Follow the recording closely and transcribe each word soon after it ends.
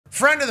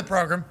friend of the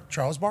program,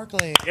 Charles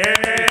Barkley.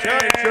 Yeah.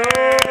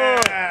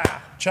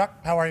 Chuck,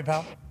 how are you,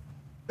 pal?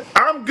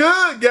 I'm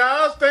good,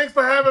 guys. Thanks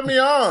for having me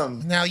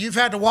on. Now, you've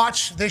had to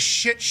watch this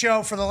shit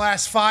show for the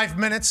last 5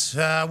 minutes.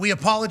 We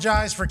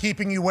apologize for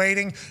keeping you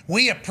waiting.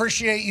 We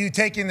appreciate you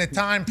taking the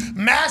time.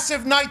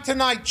 Massive night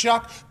tonight,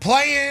 Chuck.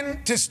 Play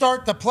in to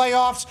start the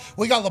playoffs.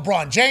 We got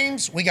LeBron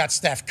James. We got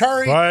Steph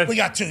Curry. Right. We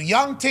got 2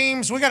 young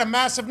teams. We got a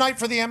massive night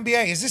for the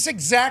NBA. Is this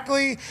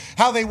exactly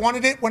how they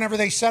wanted it whenever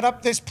they set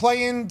up this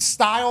play-in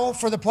style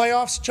for the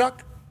playoffs,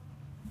 Chuck?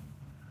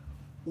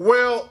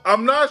 Well,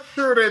 I'm not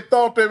sure they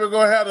thought they were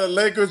going to have the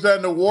Lakers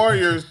and the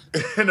Warriors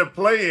in the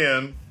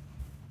play-in.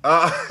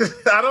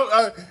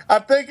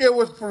 I think it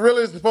was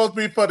really supposed to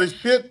be for the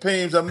shit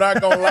teams. I'm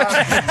not going to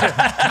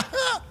lie.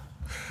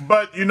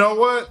 But you know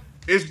what?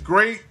 It's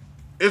great.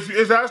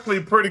 It's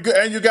actually pretty good.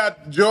 And you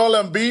got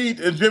Joel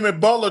Embiid and Jimmy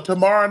Butler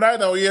tomorrow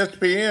night on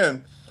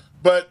ESPN.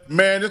 But,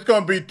 man, it's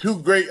going to be 2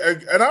 great.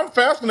 And I'm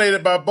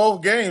fascinated by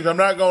both games. I'm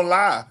not going to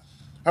lie.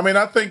 I mean,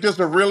 I think this is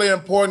really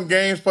important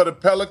games for the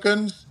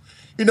Pelicans.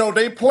 You know,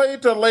 they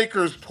played the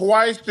Lakers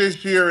twice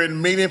this year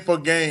in meaningful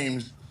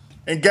games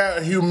and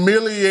got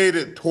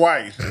humiliated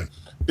twice.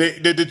 They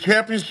did the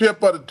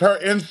championship of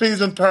the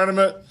in-season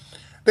tournament.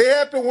 They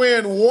had to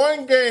win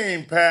 1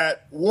 game,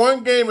 Pat,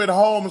 1 game at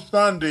home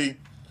Sunday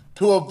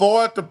to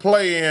avoid the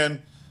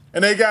play-in,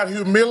 and they got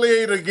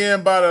humiliated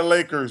again by the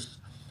Lakers.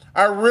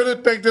 I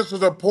really think this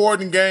is an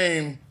important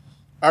game.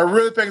 I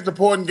really think it's an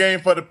important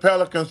game for the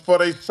Pelicans, for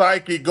their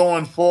psyche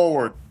going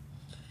forward.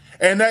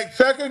 And that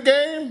second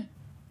game,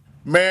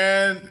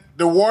 man,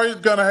 the Warriors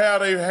going to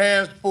have their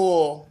hands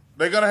full.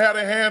 They're going to have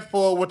their hands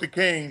full with the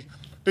Kings.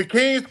 The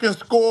Kings can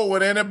score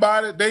with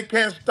anybody. They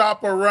can't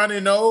stop a runny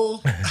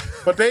nose,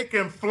 but they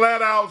can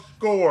flat out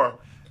score.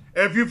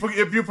 If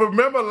you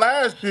remember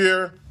last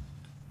year,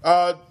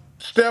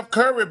 Steph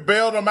Curry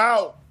bailed them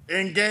out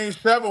in Game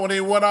 7 when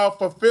he went off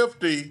for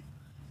 50.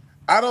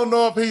 I don't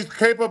know if he's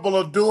capable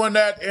of doing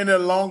that any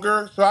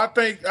longer. So I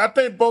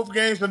think both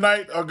games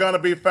tonight are going to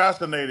be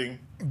fascinating.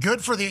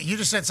 Good for you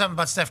just said something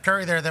about Steph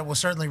Curry there that we'll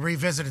certainly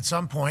revisit at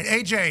some point.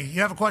 AJ,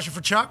 you have a question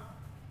for Chuck?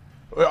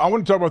 I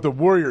want to talk about the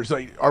Warriors.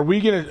 Like, are we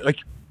going to,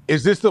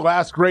 is this the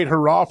last great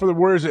hurrah for the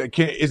Warriors?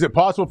 Is it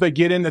possible if they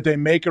get in that they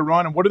make a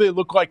run? And what do they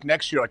look like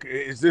next year? Like,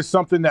 is this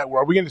something that,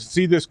 are we going to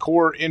see this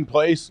core in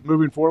place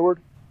moving forward?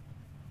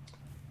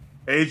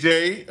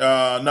 AJ,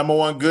 number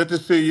one, good to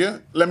see you.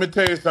 Let me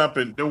tell you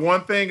something. The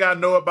one thing I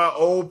know about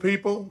old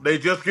people, they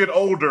just get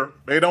older.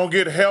 They don't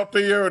get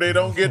healthier or they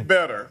don't get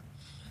better.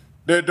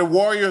 The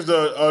Warriors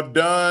are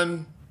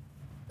done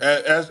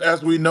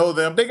as we know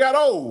them. They got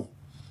old.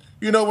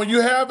 You know, when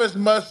you have as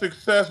much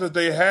success as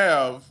they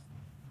have,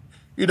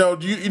 you know,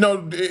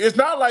 it's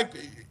not like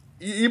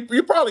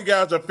you probably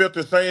guys have felt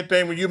the same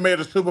thing when you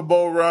made a Super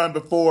Bowl run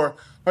before.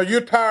 Or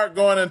you're tired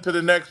going into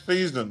the next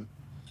season.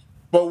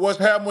 But what's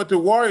happened with the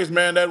Warriors,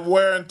 man, that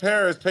wear and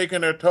tear is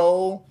taking their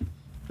toll.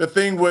 The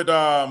thing with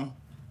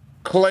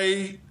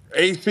Clay,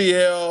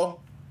 ACL,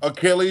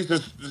 Achilles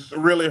has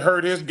really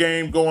hurt his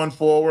game going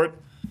forward.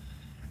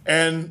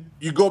 And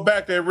you go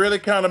back, they really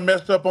kind of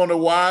messed up on the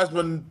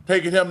Wiseman,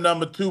 taking him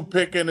number 2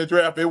 pick in the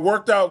draft. It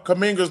worked out,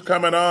 Kuminga's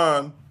coming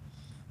on.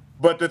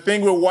 But the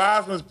thing with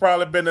Wiseman's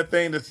probably been the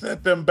thing that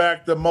sent them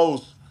back the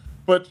most.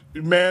 But,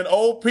 man,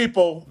 old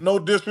people, no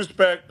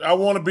disrespect. I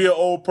want to be an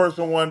old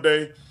person one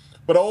day.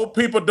 But old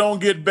people don't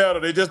get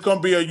better. They're just going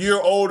to be a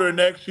year older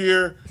next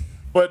year.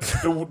 But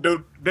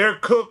they're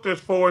cooked as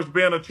far as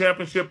being a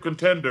championship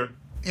contender.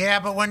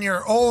 Yeah, but when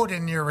you're old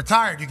and you're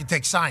retired, you can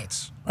take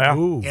science. Yeah.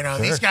 You know,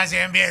 these guys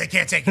in the NBA, they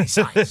can't take any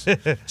science.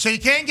 So you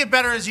can get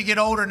better as you get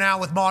older now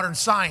with modern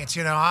science.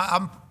 You know,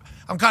 I'm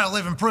kind of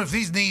living proof.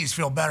 These knees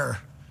feel better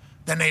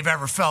than they've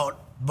ever felt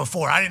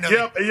before. I didn't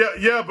know.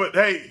 Yeah, but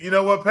hey, you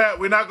know what, Pat?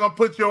 We're not going to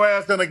put your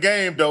ass in a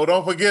game, though.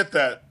 Don't forget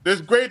that. It's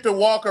great to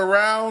walk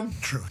around.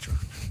 True.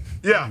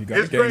 Yeah,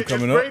 it's great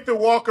to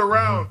walk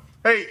around.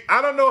 Hey,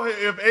 I don't know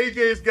if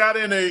AJ's got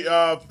any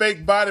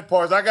fake body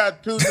parts. I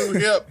got 2 new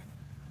hips.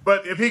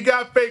 But if he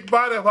got fake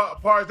body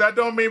parts, that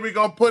don't mean we're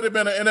going to put him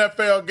in an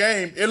NFL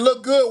game. It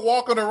looked good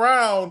walking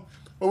around,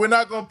 but we're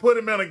not going to put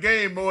him in a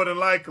game more than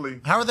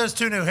likely. How are those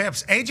 2 new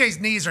hips? AJ's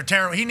knees are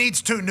terrible. He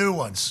needs 2 new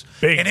ones.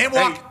 Big. And him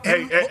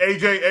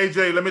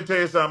AJ, let me tell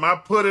you something. I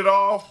put it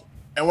off,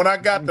 and when I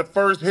got the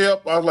first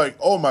hip, I was like,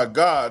 oh, my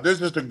God,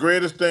 this is the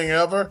greatest thing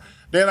ever.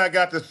 Then I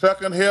got the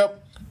second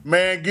hip.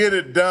 Man, get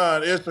it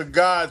done. It's a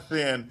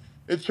godsend.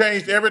 It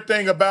changed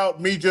everything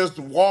about me just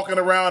walking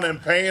around in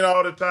pain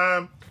all the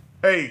time.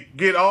 Hey,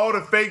 get all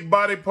the fake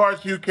body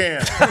parts you can.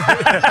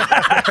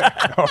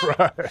 All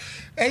right.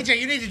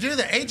 AJ, you need to do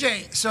that.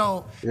 AJ,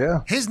 so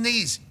his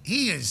knees,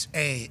 his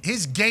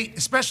gait,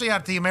 especially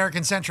at the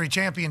American Century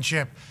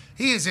Championship,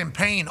 he is in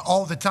pain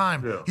all the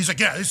time. Yeah. He's like,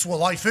 yeah, this is what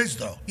life is,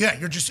 though. Yeah,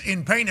 you're just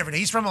in pain every day.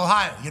 He's from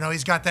Ohio. You know,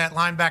 he's got that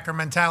linebacker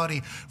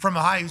mentality from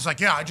Ohio. He's like,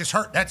 yeah, I just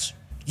hurt. That's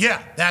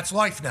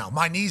life now.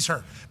 My knees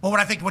hurt. But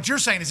what you're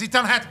saying is he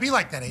doesn't have to be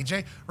like that,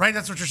 AJ, right?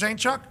 That's what you're saying,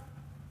 Chuck?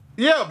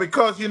 Yeah,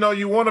 because, you know,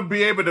 you want to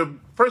be able to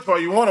 – first of all,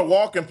 you want to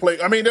walk and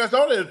play. I mean, there's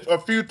only a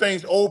few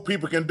things old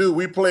people can do.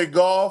 We play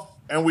golf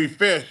and we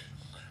fish.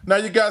 Now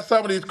you got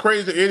some of these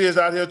crazy idiots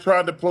out here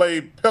trying to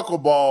play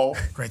pickleball.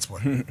 Great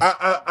sport.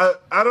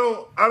 I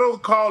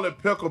don't call it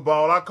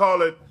pickleball. I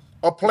call it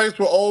a place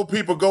where old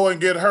people go and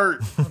get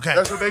hurt. Okay.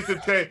 That's what they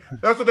should change.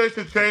 That's what they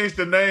should change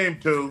the name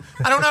to.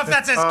 I don't know if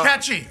that's as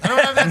catchy. I don't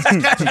know if that's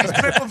as catchy as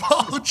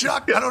pickleball,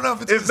 Chuck. I don't know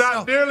if it's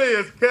not nearly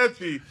as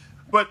catchy.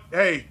 But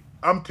hey,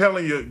 I'm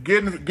telling you,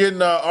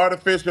 getting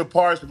artificial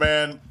parts,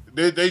 man,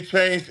 they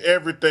changed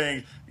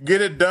everything. Get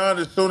it done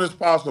as soon as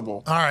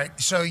possible. All right.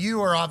 So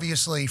you are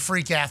obviously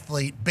freak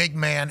athlete, big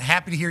man.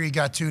 Happy to hear you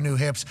got 2 new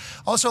hips.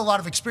 Also a lot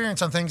of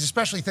experience on things,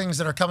 especially things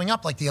that are coming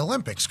up like the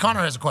Olympics.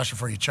 Connor has a question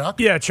for you, Chuck.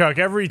 Yeah, Chuck,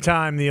 every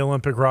time the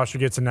Olympic roster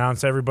gets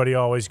announced, everybody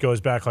always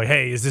goes back like,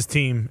 hey, is this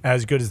team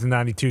as good as the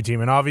 92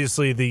 team? And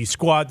obviously the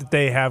squad that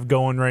they have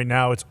going right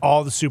now, it's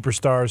all the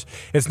superstars.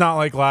 It's not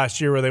like last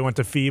year where they went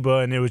to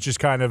FIBA and it was just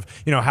kind of,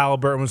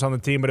 Halliburton was on the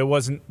team, but it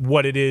wasn't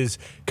what it is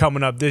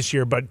coming up this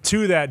year. But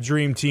to that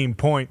dream team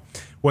point,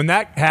 when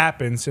that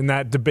happens and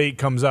that debate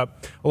comes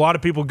up, a lot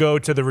of people go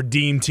to the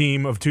redeem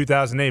team of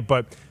 2008,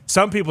 but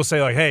some people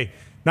say, like, hey,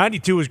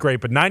 92 was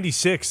great, but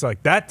 96,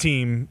 like, that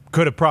team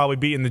could have probably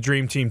beaten the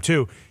dream team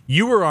too.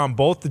 You were on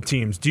both the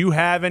teams. Do you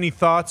have any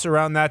thoughts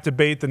around that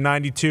debate, the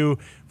 92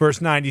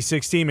 versus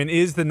 96 team? And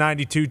is the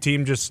 92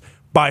 team just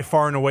by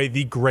far and away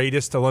the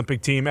greatest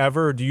Olympic team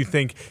ever? Or do you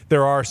think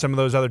there are some of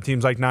those other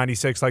teams like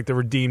 96, like the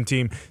redeem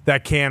team,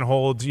 that can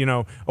hold,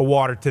 a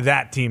water to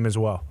that team as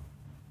well?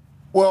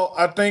 Well,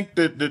 I think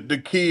that the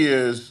key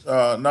is,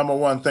 number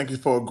one, thank you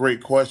for a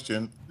great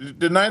question.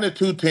 The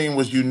 92 team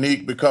was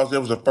unique because it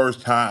was the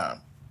first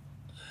time.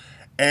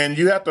 And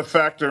you have to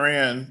factor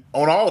in,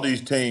 on all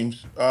these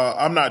teams,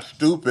 I'm not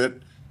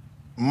stupid,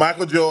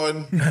 Michael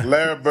Jordan,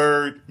 Larry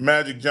Bird,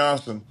 Magic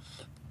Johnson,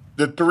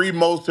 the 3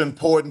 most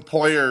important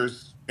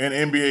players in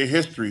NBA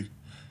history.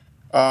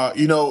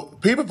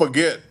 People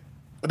forget,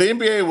 the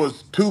NBA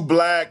was too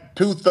black,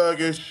 too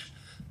thuggish,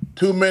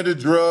 too many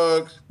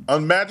drugs.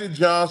 Magic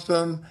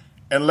Johnson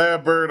and Larry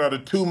Bird are the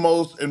 2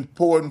 most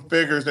important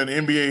figures in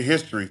NBA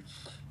history.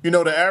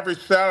 The average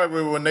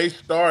salary when they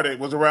started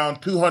was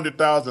around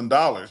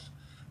 $200,000.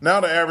 Now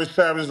the average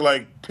salary is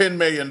like $10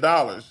 million.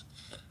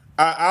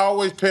 I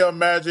always tell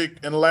Magic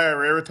and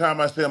Larry every time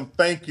I see them,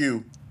 thank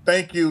you,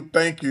 thank you,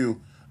 thank you.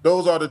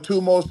 Those are the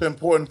 2 most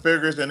important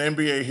figures in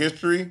NBA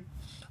history.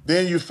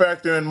 Then you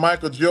factor in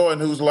Michael Jordan,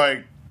 who's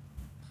like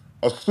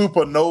a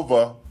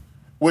supernova,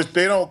 which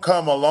they don't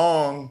come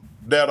along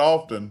that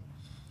often.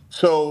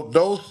 So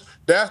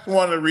that's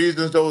one of the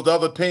reasons those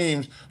other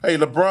teams, hey,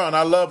 LeBron,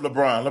 I love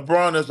LeBron.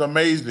 LeBron is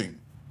amazing.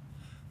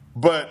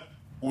 But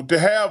to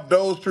have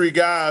those 3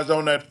 guys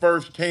on that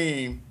first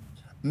team,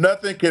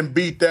 nothing can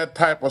beat that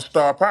type of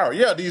star power.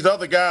 Yeah, these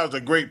other guys are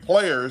great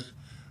players,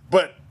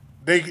 but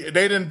they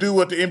didn't do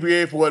what the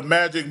NBA for what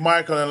Magic,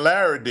 Michael, and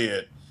Larry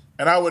did.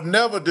 And I would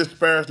never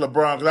disparage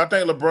LeBron because I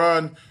think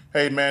LeBron,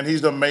 hey, man,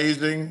 he's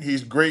amazing.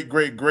 He's great,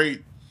 great,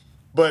 great.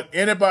 But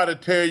anybody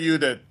tell you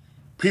that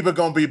people are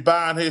going to be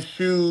buying his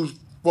shoes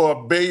for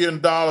 $1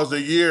 billion a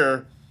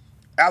year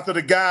after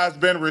the guy's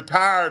been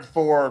retired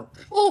for,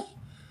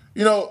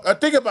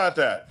 think about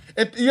that.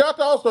 And you have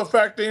to also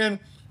factor in,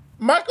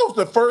 Michael's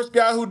the first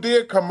guy who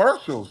did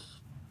commercials.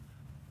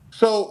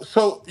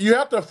 So you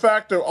have to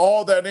factor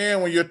all that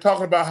in when you're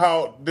talking about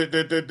how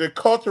the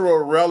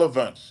cultural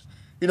relevance.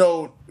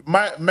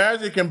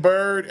 Magic and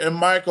Bird and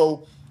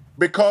Michael,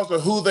 because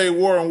of who they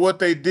were and what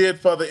they did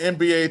for the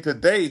NBA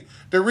today,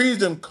 the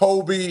reason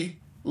Kobe,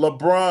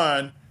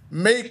 LeBron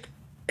make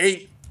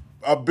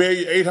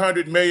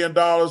 $800 million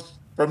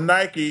from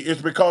Nike is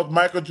because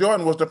Michael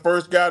Jordan was the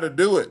first guy to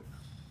do it.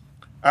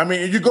 I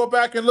mean, you go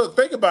back and look.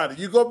 Think about it.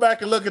 You go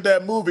back and look at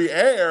that movie,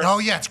 Air. Oh,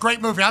 yeah, it's a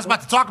great movie. I was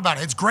about to talk about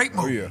it. It's a great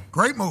movie. Oh, yeah.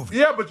 Great movie.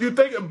 Yeah,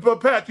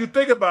 but Pat, you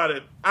think about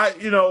it.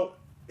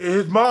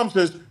 His mom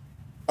says,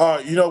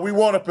 we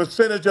want a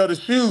percentage of the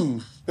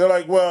shoes. They're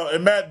like, well,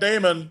 and Matt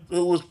Damon,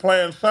 who was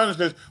playing Sonny,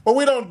 says, well,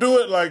 we don't do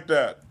it like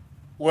that.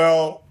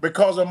 Well,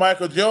 because of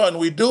Michael Jordan,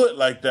 we do it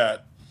like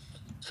that.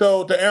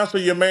 So to answer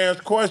your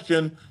man's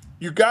question,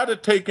 you got to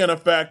take in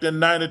effect in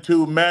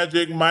 92,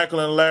 Magic, Michael,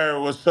 and Larry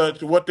was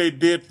such what they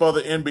did for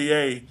the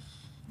NBA.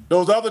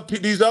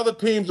 These other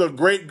teams are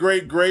great,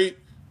 great, great,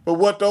 but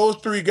what those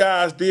 3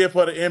 guys did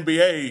for the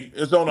NBA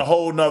is on a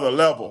whole nother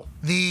level.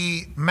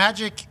 The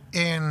Magic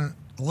in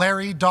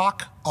Larry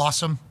doc,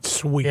 awesome.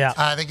 Sweet. Yeah.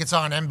 I think it's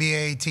on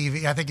NBA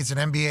TV. I think it's an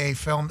NBA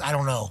film. I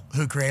don't know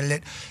who created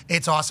it.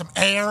 It's awesome.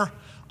 Air.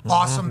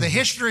 Awesome. The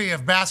history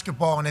of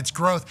basketball and its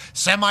growth.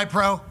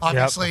 Semi-pro,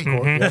 obviously,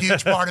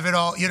 huge part of it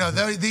all.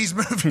 These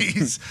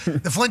movies,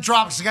 the Flint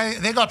Tropics,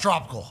 they got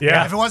tropical.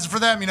 Yeah. If it wasn't for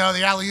them,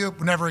 the alley-oop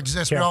would never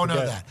exist. We all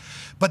know that.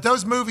 But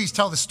those movies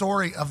tell the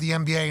story of the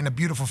NBA in a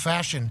beautiful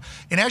fashion.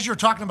 And as you're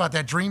talking about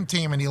that dream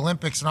team and the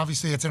Olympics, and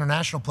obviously it's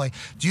international play,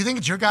 do you think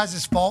it's your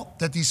guys' fault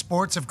that these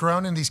sports have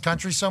grown in these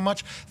countries so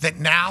much that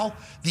now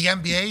the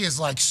NBA is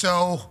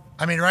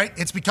right?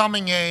 It's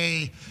becoming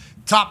a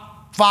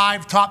top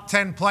 5, top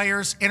 10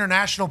 players,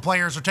 international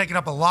players are taking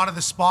up a lot of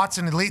the spots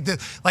in the league.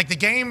 The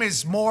game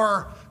is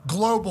more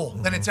global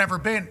than it's ever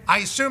been. I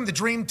assume the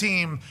Dream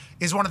Team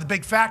is one of the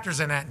big factors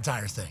in that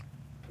entire thing.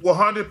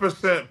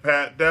 100%,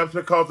 Pat. That's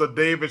because of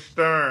David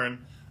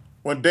Stern.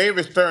 When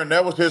David Stern,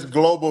 that was his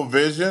global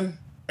vision,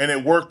 and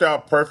it worked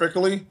out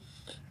perfectly.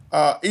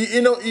 And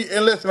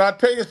listen, I'll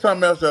tell you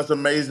something else that's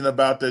amazing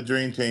about the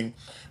Dream Team.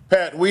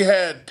 Pat, we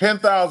had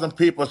 10,000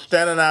 people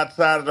standing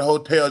outside of the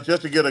hotel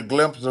just to get a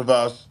glimpse of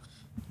us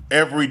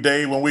every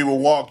day when we would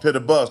walk to the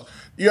bus.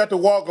 You have to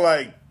walk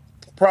like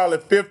probably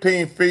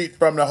 15 feet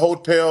from the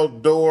hotel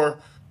door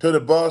to the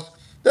bus.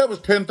 There was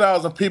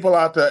 10,000 people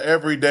out there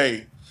every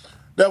day.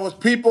 There was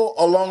people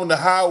along the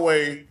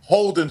highway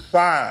holding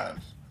signs.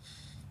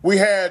 We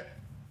had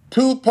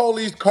 2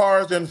 police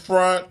cars in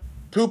front,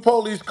 2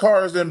 police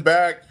cars in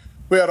back.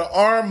 We had an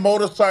armed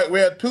motorcycle. We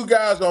had 2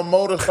 guys on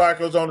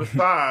motorcycles on the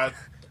side.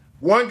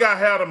 One guy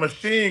had a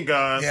machine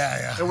gun.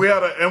 Yeah. And we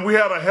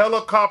had a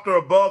helicopter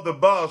above the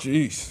bus.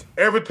 Jeez.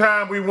 Every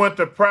time we went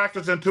to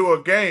practice into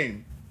a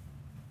game.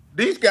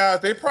 These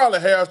guys, they probably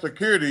have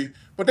security,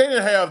 but they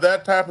didn't have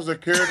that type of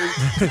security.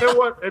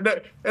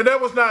 and there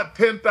was not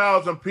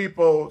 10,000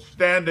 people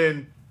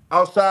standing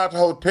outside the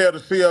hotel to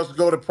see us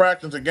go to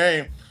practice a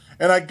game.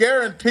 And I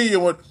guarantee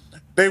you, when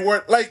they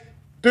were like,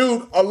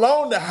 dude,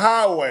 along the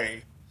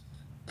highway,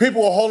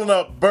 people were holding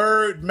up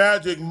Bird,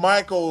 Magic,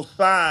 Michael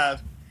signs.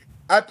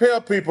 I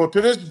tell people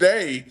to this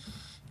day,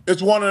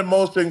 it's one of the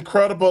most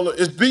incredible,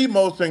 it's the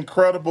most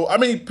incredible. I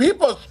mean,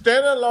 people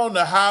standing along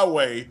the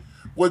highway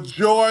with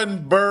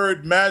Jordan,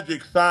 Bird,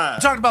 Magic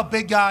signs. Talking about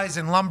big guys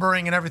and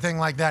lumbering and everything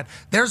like that.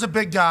 There's a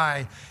big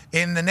guy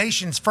in the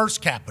nation's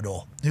first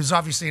capital who's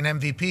obviously an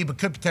MVP but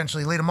could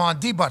potentially lead him on.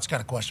 D-But's got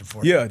a question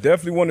for you. Yeah,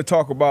 definitely want to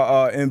talk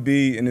about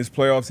Embiid and his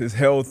playoffs, his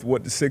health,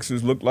 what the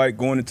Sixers look like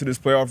going into this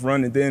playoff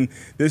run. And then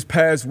this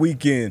past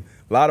weekend,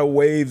 a lot of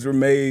waves were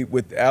made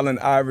with Allen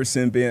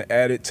Iverson being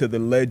added to the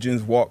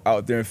Legends Walk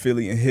out there in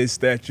Philly and his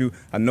statue.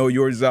 I know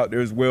yours is out there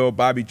as well.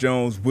 Bobby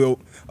Jones,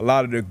 Wilt, a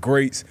lot of the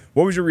greats.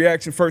 What was your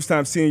reaction first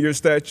time seeing your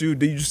statue?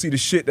 Did you see the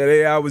shit that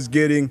AI was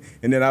getting?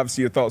 And then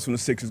obviously your thoughts on the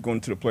Sixers going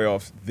to the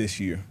playoffs this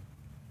year.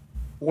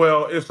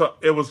 Well,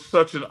 it was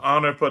such an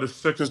honor for the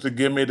Sixers to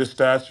give me the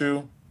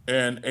statue,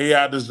 and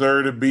AI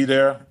deserved to be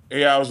there.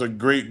 AI was a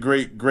great,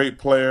 great, great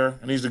player,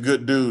 and he's a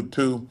good dude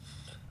too.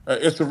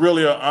 It's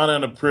really an honor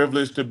and a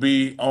privilege to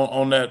be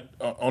on that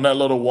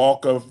little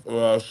walk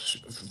of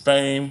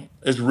fame.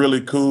 It's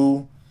really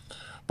cool.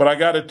 But I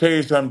got to tell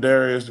you something,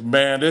 Darius.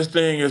 Man, this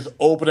thing is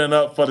opening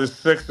up for the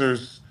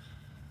Sixers.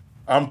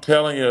 I'm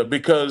telling you,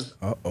 because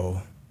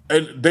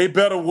and they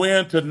better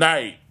win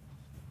tonight,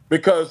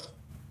 because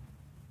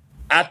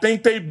I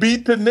think they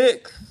beat the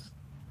Knicks.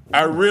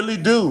 I really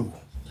do.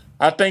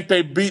 I think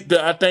they beat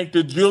I think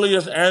the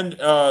Julius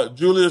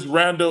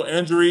Randle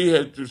injury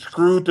has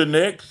screwed the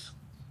Knicks.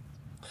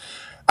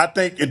 I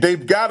think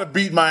they've got to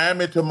beat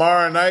Miami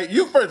tomorrow night.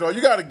 First of all,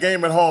 you got a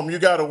game at home. You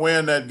got to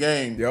win that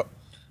game. Yep.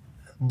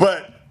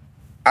 But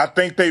I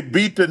think they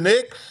beat the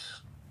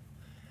Knicks,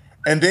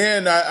 and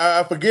then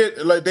I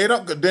forget, like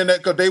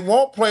because they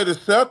won't play the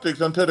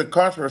Celtics until the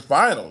conference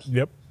finals.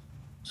 Yep.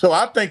 So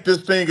I think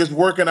this thing is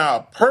working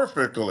out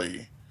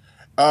perfectly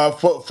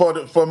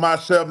for my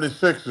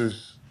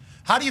 76ers.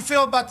 How do you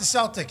feel about the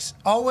Celtics?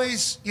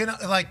 Always,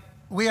 like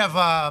we have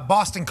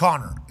Boston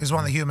Connor is one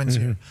of the humans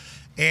here,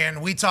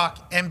 and we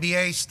talk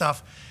NBA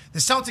stuff. The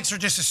Celtics are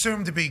just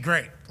assumed to be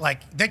great.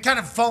 Like they kind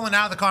of fallen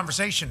out of the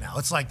conversation now.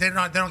 It's like they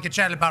don't get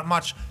chatted about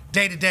much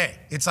day to day.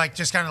 It's like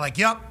just kind of like,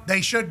 yep,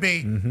 they should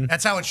be.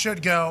 That's how it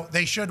should go.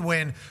 They should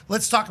win.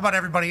 Let's talk about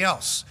everybody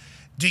else.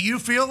 Do you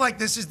feel like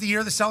this is the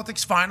year the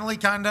Celtics finally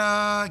kind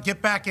of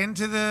get back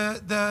into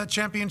the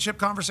championship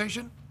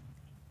conversation?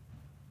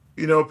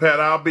 Pat,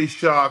 I'll be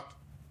shocked.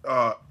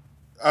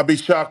 I'll be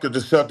shocked if the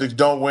Celtics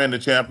don't win the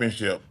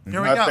championship.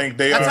 Here we go.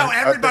 That's how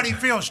everybody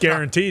feels.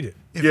 Guaranteed it.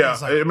 Yeah,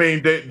 I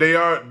mean, they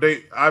are.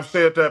 I've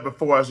said that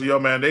before. I said, yo,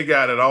 man, they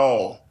got it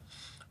all.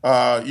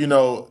 I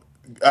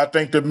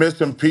think the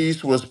missing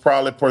piece was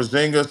probably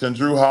Porzingis and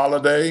Drew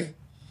Holiday,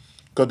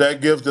 because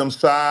that gives them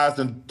size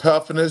and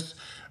toughness.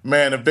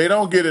 Man, if they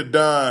don't get it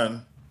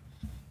done,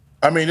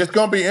 I mean, it's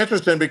going to be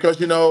interesting because,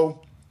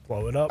 blow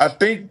it up. I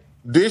think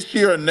this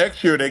year or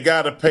next year they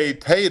got to pay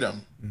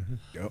Tatum.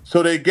 Yep.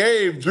 So they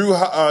gave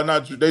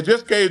they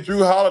just gave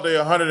Drew Holiday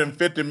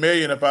 $150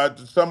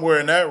 million,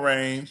 somewhere in that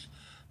range.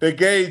 They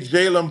gave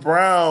Jaylen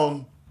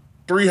Brown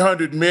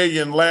 $300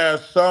 million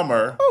last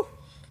summer. Ooh.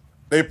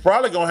 They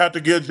probably going to have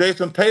to give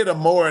Jason Tatum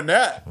more than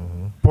that.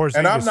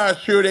 And I'm not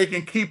sure they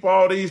can keep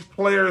all these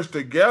players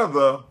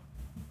together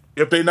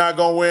if they're not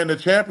going to win the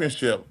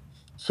championship.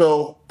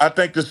 So I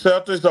think the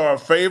Celtics are a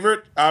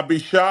favorite. I'll be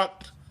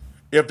shocked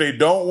if they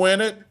don't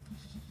win it.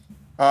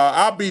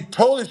 I'll be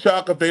totally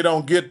shocked if they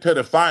don't get to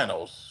the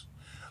finals.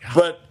 Yeah.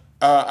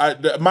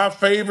 But my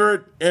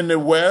favorite in the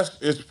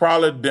West is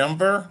probably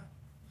Denver.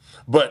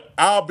 But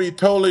I'll be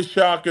totally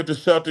shocked if the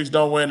Celtics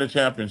don't win the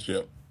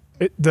championship.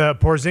 The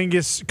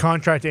Porzingis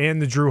contract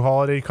and the Drew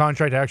Holiday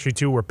contract actually,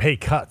 too, were pay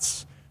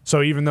cuts.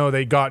 So even though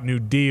they got new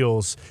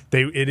deals,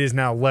 it is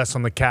now less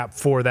on the cap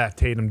for that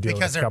Tatum deal.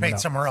 Because they're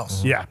paid somewhere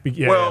else. Yeah,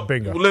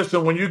 bingo.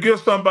 Listen, when you give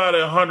somebody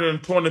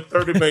 $120,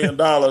 $30 million,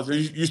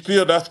 you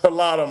still, that's a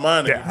lot of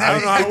money. Yeah, I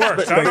don't know how it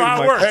works. I don't know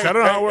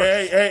how it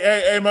works.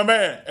 Hey, my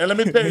man, and let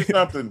me tell you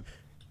something.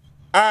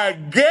 I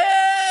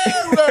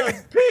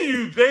guarantee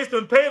you,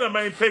 Jason Tatum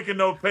ain't taking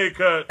no pay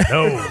cut.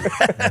 No,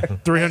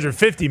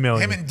 $350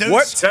 million. Him and Deuce.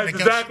 What? That's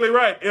exactly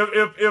right.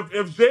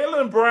 If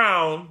Jaylen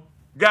Brown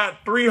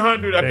got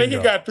 300, I think he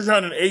got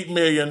 308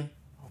 million.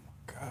 Oh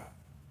my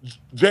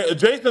God.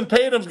 Jason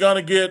Tatum's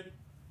gonna get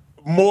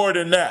more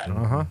than that.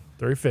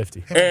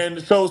 350.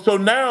 And so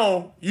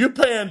now you're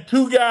paying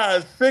two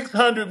guys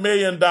 $600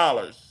 million.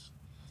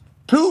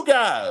 Two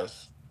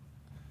guys.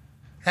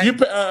 Hey,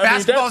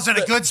 basketball's in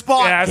a good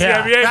spot.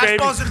 Yeah.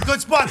 Basketball's in a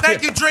good spot.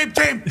 Thank you, Dream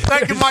Team.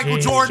 Thank you, Michael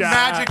Jordan,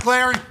 Magic,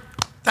 Larry.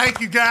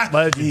 Thank you, guys.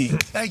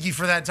 Thank you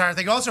for that entire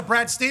thing. Also,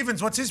 Brad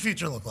Stevens, what's his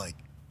future look like?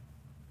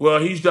 Well,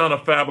 he's done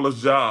a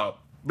fabulous job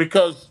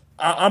because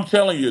I'm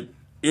telling you,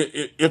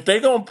 if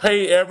they're going to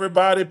pay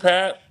everybody,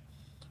 Pat,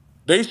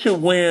 they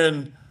should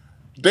win.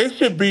 They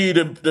should be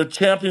the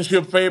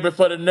championship favorite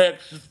for the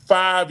next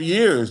 5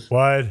 years.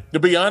 Why? To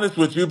be honest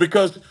with you,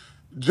 because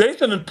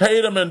Jason and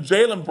Tatum and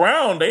Jaylen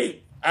Brown,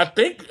 they like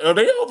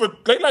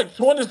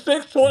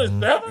 26,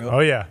 27? Oh,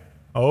 yeah.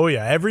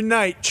 Every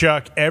night,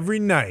 Chuck, every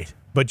night.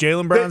 But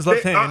Jaylen Brown's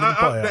left-handed in the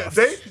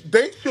playoffs.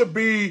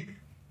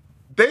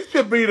 They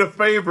should be the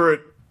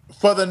favorite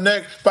for the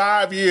next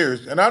 5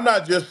 years. And I'm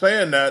not just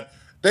saying that.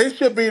 They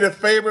should be the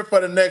favorite for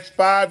the next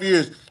 5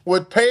 years.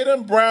 With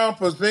Tatum, Brown,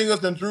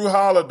 Porzingis, and Drew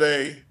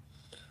Holiday,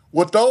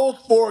 with those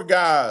four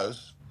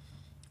guys,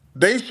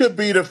 they should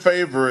be the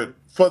favorite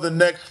for the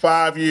next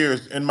 5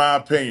 years, in my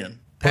opinion.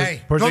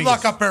 Hey, good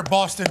luck up there,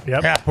 Boston.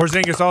 Yep. Yeah.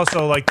 Porzingis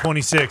also like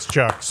 26,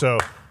 Chuck. So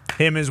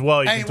him as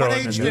well. Hey, what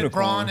age did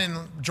Bron and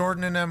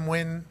Jordan and them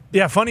win?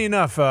 Yeah, funny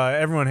enough,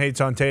 everyone hates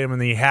on Tatum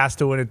and he has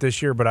to win it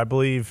this year, but I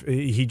believe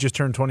he just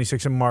turned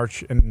 26 in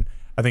March, and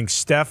I think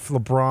Steph,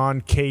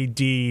 LeBron,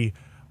 KD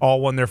all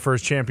won their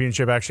first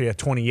championship actually at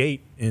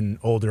 28 and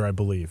older, I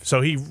believe. So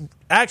he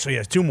actually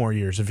has 2 more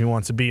years if he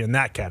wants to be in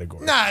that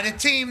category. Nah, the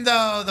team,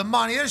 though, the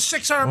money, there's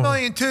 $600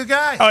 million, 2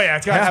 guys. Oh, yeah,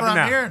 it's got to happen now.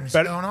 now. Hearing. What's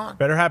going on?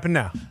 Better happen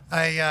now.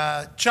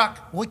 Hey, Chuck,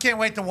 we can't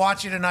wait to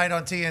watch you tonight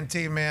on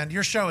TNT, man.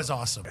 Your show is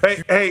awesome.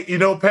 Hey,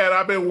 Pat,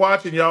 I've been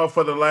watching y'all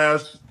for the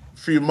last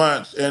few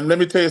months, and let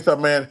me tell you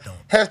something, man.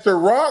 Has The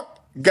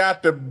Rock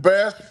got the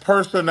best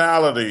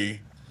personality,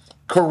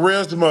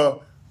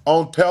 charisma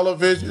on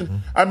television? Mm-hmm.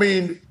 I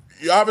mean,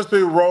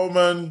 obviously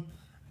Roman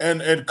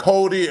and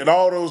Cody and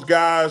all those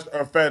guys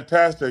are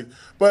fantastic,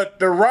 but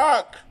The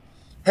Rock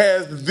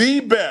has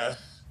the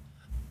best.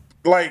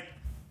 Like,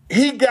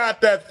 he got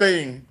that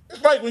thing.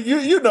 It's like when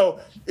you know,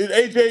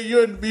 AJ,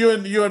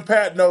 you and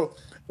Pat know,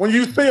 when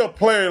you see a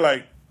player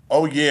like,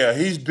 oh yeah,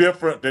 he's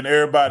different than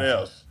everybody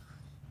else.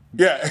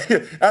 Yeah,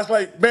 that's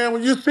like, man,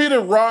 when you see The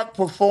Rock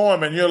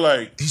perform and you're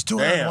like, he's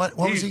doing what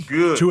was he?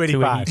 Good.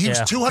 285. He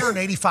was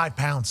 285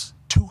 pounds.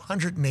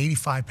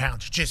 285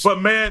 pounds.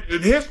 But man,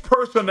 his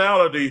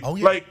personality,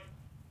 like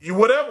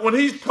whatever, when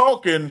he's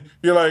talking,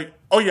 you're like,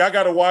 oh yeah, I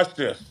got to watch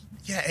this.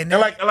 Yeah, and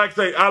like I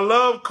say, I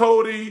love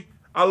Cody,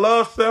 I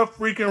love Seth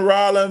freaking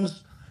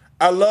Rollins,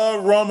 I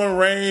love Roman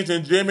Reigns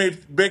and Jimmy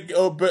Big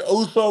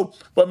Uso.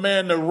 But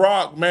man, The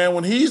Rock, man,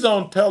 when he's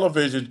on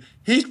television,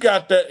 he's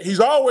got that. He's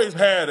always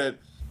had it.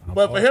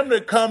 But for him to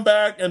come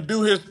back and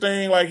do his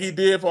thing like he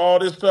did for all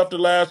this stuff the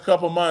last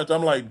couple months,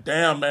 I'm like,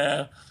 damn,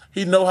 man.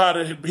 He got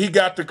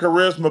the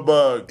charisma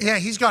bug. Yeah,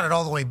 he's got it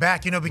all the way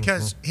back,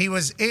 because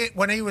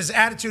when he was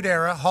Attitude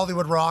Era,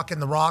 Hollywood Rock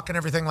and The Rock and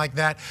everything like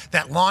that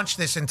launched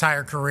this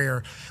entire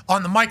career.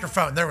 On the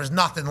microphone, there was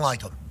nothing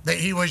like him.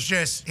 He was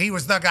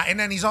the guy. And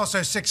then he's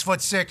also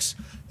 6'6",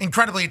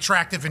 incredibly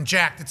attractive and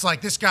jacked. It's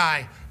like this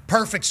guy,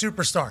 perfect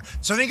superstar.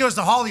 So then he goes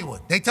to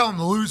Hollywood. They tell him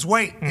to lose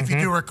weight, if you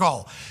do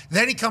recall.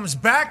 Then he comes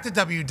back to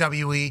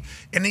WWE,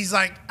 and he's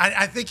like,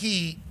 I think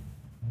he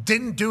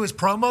didn't do his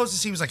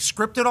promos. He was like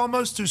scripted,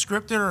 almost too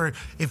scripted, or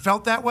it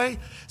felt that way.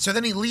 So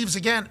then he leaves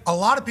again. A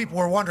lot of people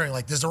were wondering,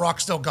 like, does The Rock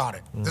still got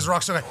it? Does The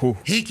Rock still got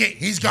it?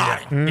 He's got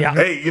it. Yeah.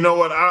 Hey, you know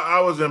what?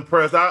 I was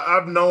impressed.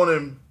 I've known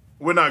him.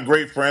 We're not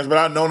great friends, but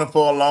I've known him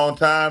for a long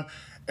time.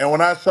 And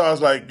when I saw, I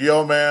was like,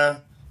 yo, man,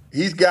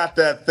 he's got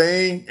that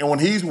thing. And when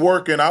he's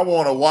working, I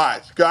want to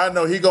watch. Because I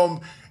know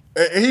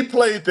he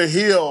played the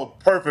heel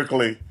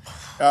perfectly.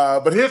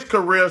 But his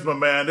charisma,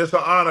 man, it's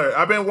an honor.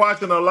 I've been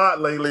watching a lot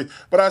lately,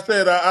 but I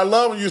said, I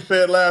love when you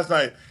said last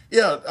night,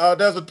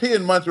 there's a T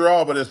in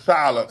Montreal, but it's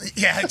silent.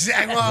 Yeah,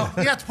 exactly. Well,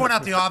 you have to point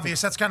out the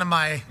obvious. That's kind of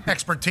my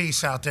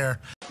expertise out there.